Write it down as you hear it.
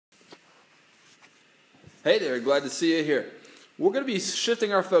Hey there, glad to see you here. We're going to be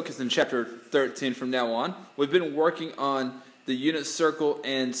shifting our focus in chapter 13 from now on. We've been working on the unit circle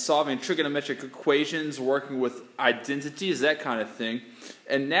and solving trigonometric equations, working with identities, that kind of thing.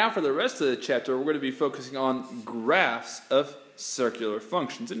 And now for the rest of the chapter, we're going to be focusing on graphs of circular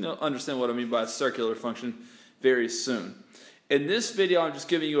functions. And you'll understand what I mean by a circular function very soon. In this video, I'm just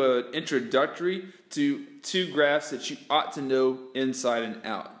giving you an introductory to two graphs that you ought to know inside and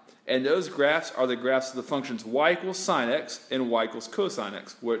out. And those graphs are the graphs of the functions y equals sine x and y equals cosine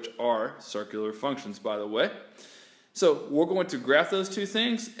x, which are circular functions, by the way. So we're going to graph those two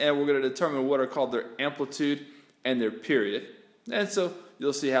things, and we're going to determine what are called their amplitude and their period. And so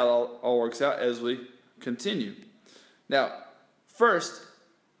you'll see how it all works out as we continue. Now, first,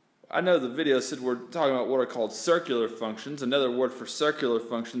 I know the video said we're talking about what are called circular functions. Another word for circular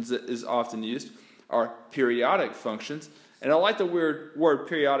functions that is often used are periodic functions. And I like the word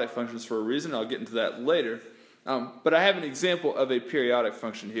periodic functions for a reason. I'll get into that later. But I have an example of a periodic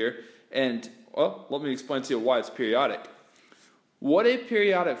function here. And, well, let me explain to you why it's periodic. What a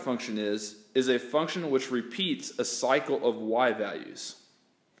periodic function is a function which repeats a cycle of y values.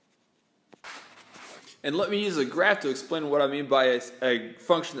 And let me use a graph to explain what I mean by a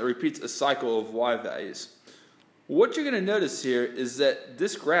function that repeats a cycle of y values. What you're going to notice here is that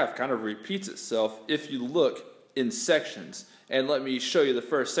this graph kind of repeats itself if you look in sections. And let me show you the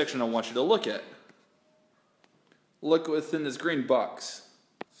first section I want you to look at. Look within this green box.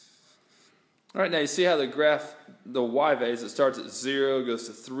 Alright, now you see how the graph, the y values, it starts at 0, goes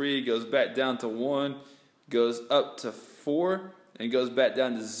to 3, goes back down to 1, goes up to 4, and goes back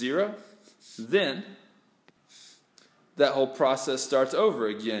down to 0. Then, that whole process starts over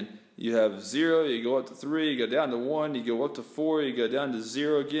again. You have 0, you go up to 3, you go down to 1, you go up to 4, you go down to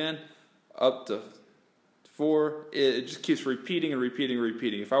 0 again, up to 4. It just keeps repeating and repeating and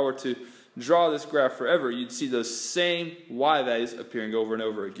repeating. If I were to draw this graph forever, you'd see those same y values appearing over and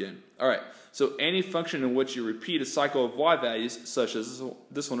over again. Alright, so any function in which you repeat a cycle of y values, such as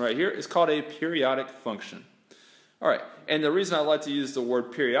this one right here, is called a periodic function. Alright, and the reason I like to use the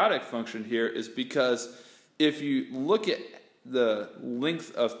word periodic function here is because if you look at the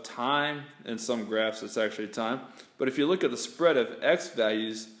length of time, in some graphs it's actually time, but if you look at the spread of x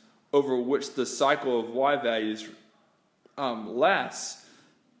values over which the cycle of y values lasts,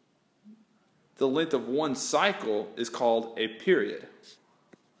 the length of one cycle is called a period.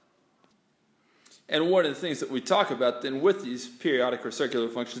 And one of the things that we talk about then with these periodic or circular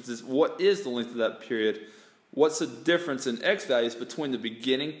functions is what is the length of that period? What's the difference in x values between the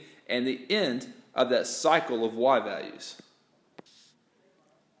beginning and the end of that cycle of y values?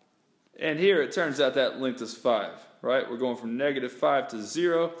 And here it turns out that length is 5, right? We're going from -5 to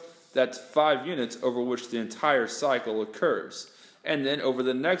 0. That's 5 units over which the entire cycle occurs. And then over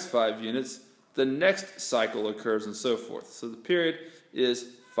the next 5 units, the next cycle occurs and so forth. So the period is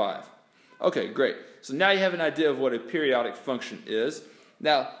 5. Okay, great. So now you have an idea of what a periodic function is.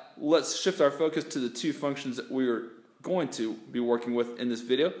 Now, let's shift our focus to the two functions that we are going to be working with in this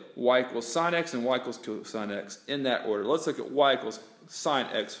video, y equals sine x and y equals cosine x, in that order. Let's look at y equals sine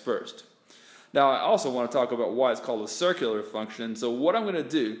x first. Now, I also want to talk about why it's called a circular function. So what I'm going to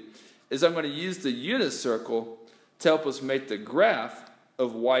do is I'm going to use the unit circle to help us make the graph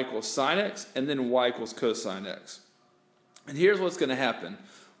of y equals sine x and then y equals cosine x. And here's what's going to happen.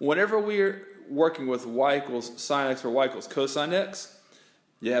 Whenever we're working with y equals sine x or y equals cosine x,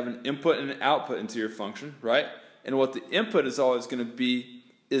 you have an input and an output into your function, right? And what the input is always going to be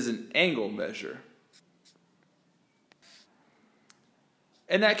is an angle measure.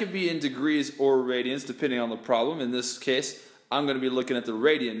 And that can be in degrees or radians depending on the problem. In this case, I'm going to be looking at the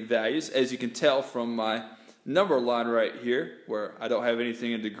radian values. As you can tell from my number line right here, where I don't have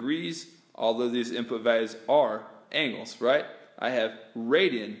anything in degrees, although these input values are angles, right? I have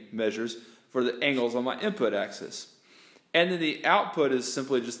radian measures for the angles on my input axis. And then the output is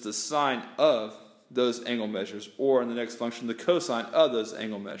simply just the sine of those angle measures, or in the next function, the cosine of those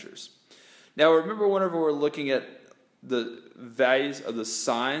angle measures. Now remember, whenever we're looking at the values of the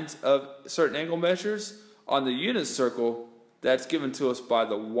sines of certain angle measures, on the unit circle, that's given to us by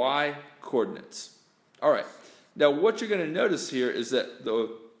the y coordinates. Alright, now what you're going to notice here is that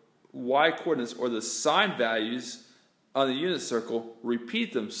the y coordinates, or the sine values on the unit circle,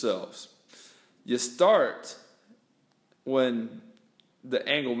 repeat themselves. You start when the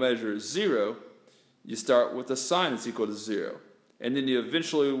angle measure is 0, you start with a sine that's equal to 0. And then you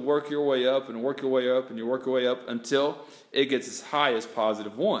eventually work your way up and work your way up and you work your way up until it gets as high as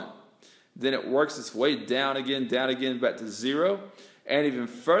 +1. Then it works its way down again, back to 0, and even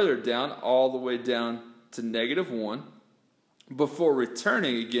further down, all the way down to -1, before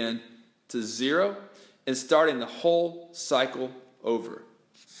returning again to 0, and starting the whole cycle over.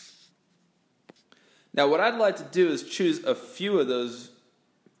 Now what I'd like to do is choose a few of those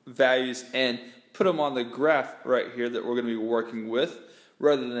values and put them on the graph right here that we're going to be working with,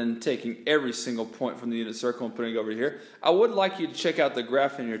 rather than taking every single point from the unit circle and putting it over here. I would like you to check out the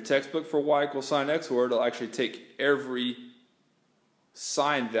graph in your textbook for y equals sine x, where it'll actually take every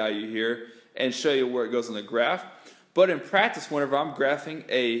sine value here and show you where it goes on the graph. But in practice, whenever I'm graphing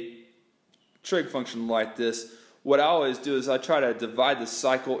a trig function like this, what I always do is I try to divide the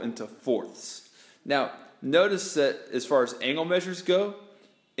cycle into fourths. Now, notice that as far as angle measures go,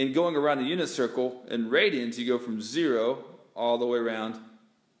 in going around the unit circle in radians, you go from 0 all the way around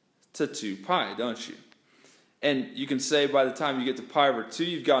to 2 pi, don't you? And you can say by the time you get to pi over 2,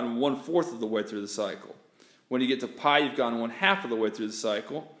 you've gotten 1/4 of the way through the cycle. When you get to pi, you've gone 1/2 of the way through the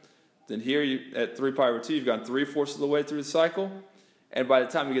cycle. Then here, at 3 pi over 2, you've gone 3/4 of the way through the cycle. And by the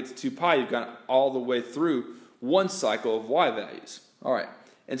time you get to 2 pi, you've gone all the way through one cycle of y values. All right.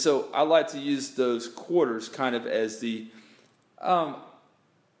 And so I like to use those quarters kind of as the,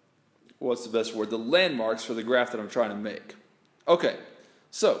 what's the best word? The landmarks for the graph that I'm trying to make. Okay,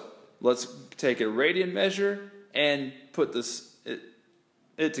 so let's take a radian measure and put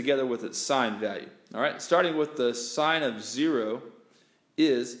it together with its sine value. All right, starting with the sine of 0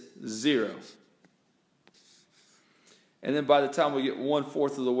 is 0. And then by the time we get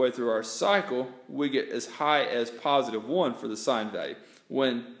 1/4 of the way through our cycle, we get as high as +1 for the sine value.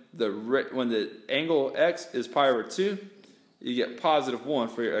 When the angle x is pi over 2, you get +1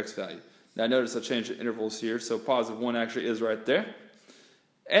 for your x value. Now notice I changed the intervals here, so +1 actually is right there.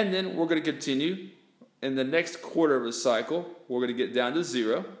 And then we're going to continue. In the next quarter of a cycle, we're going to get down to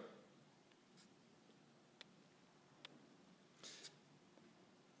 0.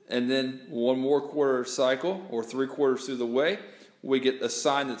 And then one more quarter cycle, or 3/4 through the way, we get a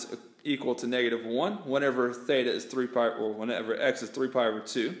sign that's equal to -1 whenever theta is 3 pi, or whenever x is 3 pi over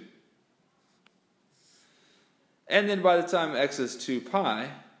 2. And then by the time x is 2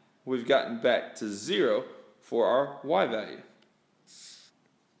 pi, we've gotten back to 0 for our y value.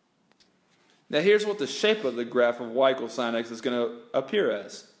 Now here's what the shape of the graph of y equals sine x is going to appear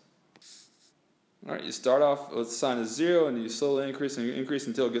as. All right, you start off with sine of 0, and you slowly increase and increase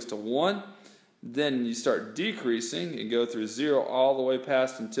until it gets to 1. Then you start decreasing and go through 0 all the way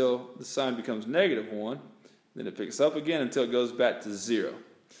past until the sign becomes -1. Then it picks up again until it goes back to 0.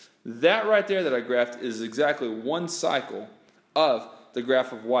 That right there that I graphed is exactly one cycle of the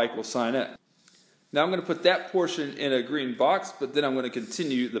graph of y equals sine x. Now I'm going to put that portion in a green box, but then I'm going to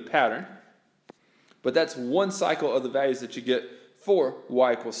continue the pattern. But that's one cycle of the values that you get for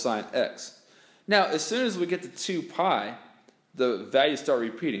y equals sine x. Now, as soon as we get to 2 pi, the values start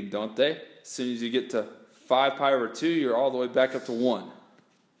repeating, don't they? As soon as you get to 5 pi over 2, you're all the way back up to 1.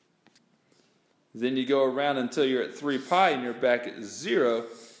 Then you go around until you're at 3 pi and you're back at 0,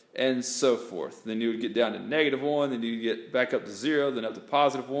 and so forth. Then you would get down to -1, then you get back up to 0, then up to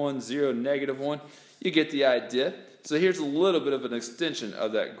 +1, 0, -1. You get the idea. So here's a little bit of an extension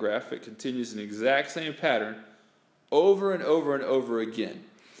of that graph. It continues in the exact same pattern over and over and over again.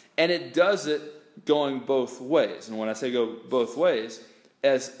 And it does it going both ways. And when I say go both ways,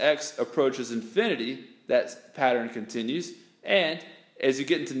 as x approaches infinity, that pattern continues. And as you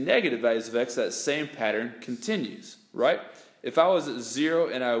get into negative values of x, that same pattern continues, right? If I was at 0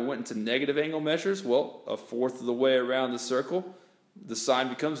 and I went into negative angle measures, well, 1/4 of the way around the circle, the sign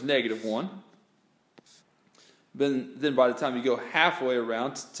becomes -1. Then by the time you go halfway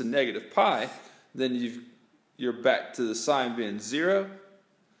around to negative pi, then you're back to the sign being 0.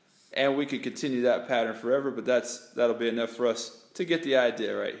 And we could continue that pattern forever, but that'll be enough for us to get the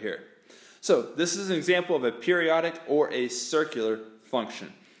idea right here. So this is an example of a periodic or a circular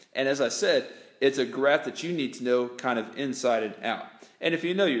function. And as I said, it's a graph that you need to know kind of inside and out. And if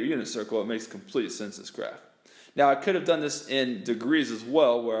you know your unit circle, it makes complete sense, this graph. Now I could have done this in degrees as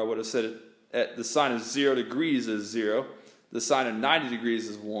well, where I would have said at the sine of 0 degrees is 0, the sine of 90 degrees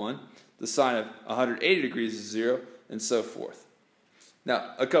is 1, the sine of 180 degrees is 0, and so forth.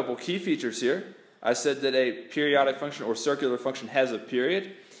 Now, a couple key features here. I said that a periodic function or circular function has a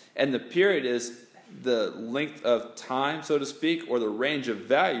period, and the period is the length of time, so to speak, or the range of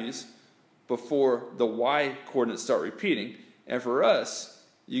values before the y coordinates start repeating. And for us,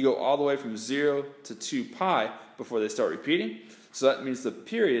 you go all the way from 0 to 2 pi before they start repeating. So that means the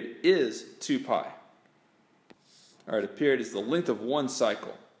period is 2 pi. All right, a period is the length of one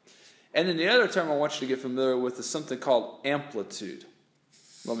cycle. And then the other term I want you to get familiar with is something called amplitude.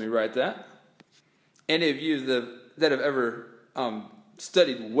 Let me write that. Any of you that have ever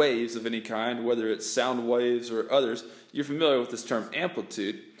studied waves of any kind, whether it's sound waves or others, you're familiar with this term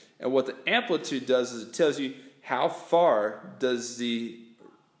amplitude. And what the amplitude does is it tells you how far does the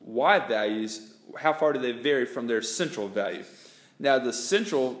y values, how far do they vary from their central value. Now the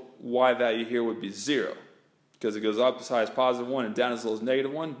central y value here would be 0, because it goes up as high as +1 and down as low as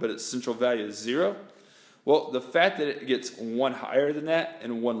 -1, but its central value is 0. Well, the fact that it gets 1 higher than that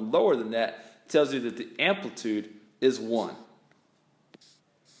and 1 lower than that tells you that the amplitude is 1.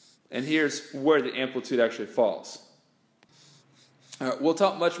 And here's where the amplitude actually falls. We'll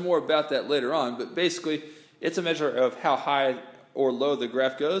talk much more about that later on, but basically it's a measure of how high or low the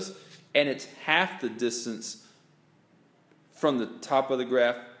graph goes, and it's half the distance from the top of the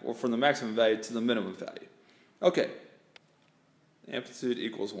graph, or from the maximum value to the minimum value. Okay, amplitude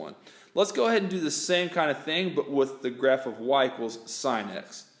equals 1. Let's go ahead and do the same kind of thing, but with the graph of y equals sine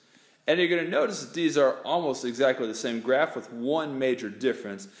x. And you're going to notice that these are almost exactly the same graph with one major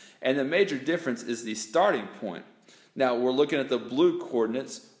difference, and the major difference is the starting point. Now we're looking at the blue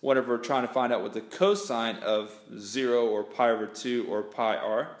coordinates whenever we're trying to find out what the cosine of 0 or pi over 2 or pi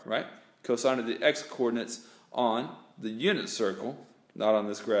are, right? Cosine of the x coordinates on the unit circle, not on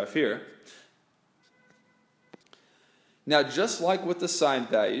this graph here. Now just like with the sine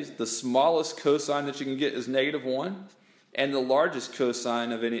values, the smallest cosine that you can get is -1, and the largest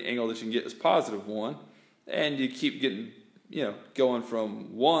cosine of any angle that you can get is +1, and you keep getting, going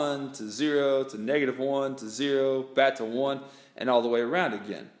from 1 to 0 to -1 to 0, back to 1, and all the way around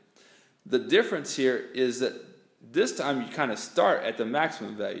again. The difference here is that this time you kind of start at the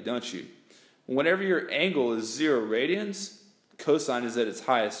maximum value, don't you? Whenever your angle is 0 radians, cosine is at its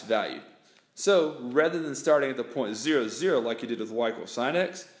highest value. So rather than starting at the point 0, 0 like you did with y equals sine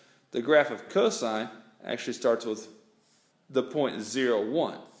x, the graph of cosine actually starts with the point 0,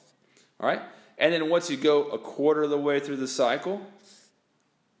 1. All right? And then once you go a quarter of the way through the cycle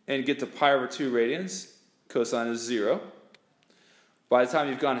and get to pi over 2 radians, cosine is 0. By the time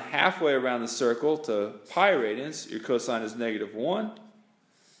you've gone halfway around the circle to pi radians, your cosine is -1.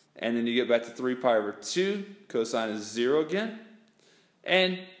 And then you get back to 3 pi over 2, cosine is 0 again.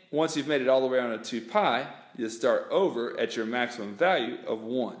 And once you've made it all the way around to 2 pi, you start over at your maximum value of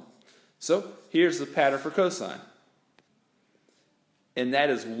 1. So here's the pattern for cosine. And that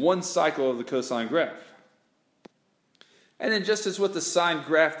is one cycle of the cosine graph. And then just as with the sine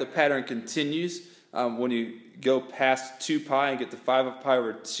graph, the pattern continues. When you go past 2 pi and get to 5 pi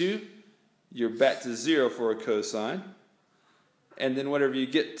over 2, you're back to 0 for a cosine. And then whenever you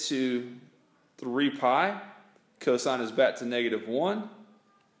get to 3 pi, cosine is back to -1,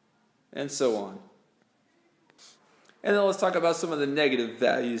 and so on. And then let's talk about some of the negative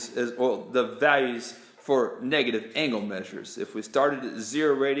values, the values for negative angle measures. If we started at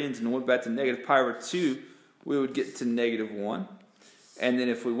 0 radians and went back to -pi over 2, we would get to -1. And then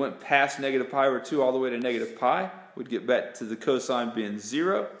if we went past -pi over 2 all the way to -pi, we'd get back to the cosine being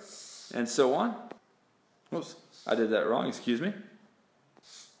 0, and so on. Oops, I did that wrong, excuse me.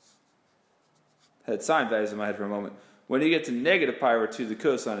 Had sine values in my head for a moment. When you get to -pi over 2, the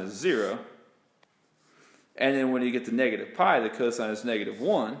cosine is 0. And then when you get to -pi, the cosine is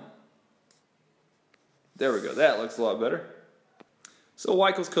 -1. There we go. That looks a lot better. So y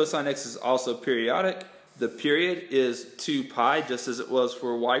equals cosine x is also periodic. The period is 2 pi, just as it was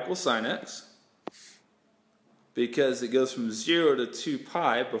for y equals sine x, because it goes from 0 to 2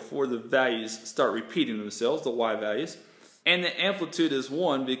 pi before the values start repeating themselves, the y values. And the amplitude is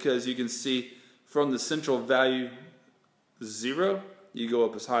 1 because you can see from the central value 0, you go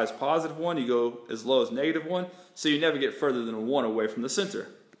up as high as +1, you go as low as -1, so you never get further than 1 away from the center.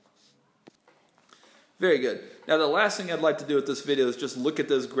 Very good. Now the last thing I'd like to do with this video is just look at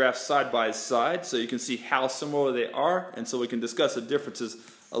those graphs side by side so you can see how similar they are, and so we can discuss the differences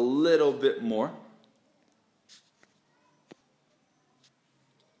a little bit more.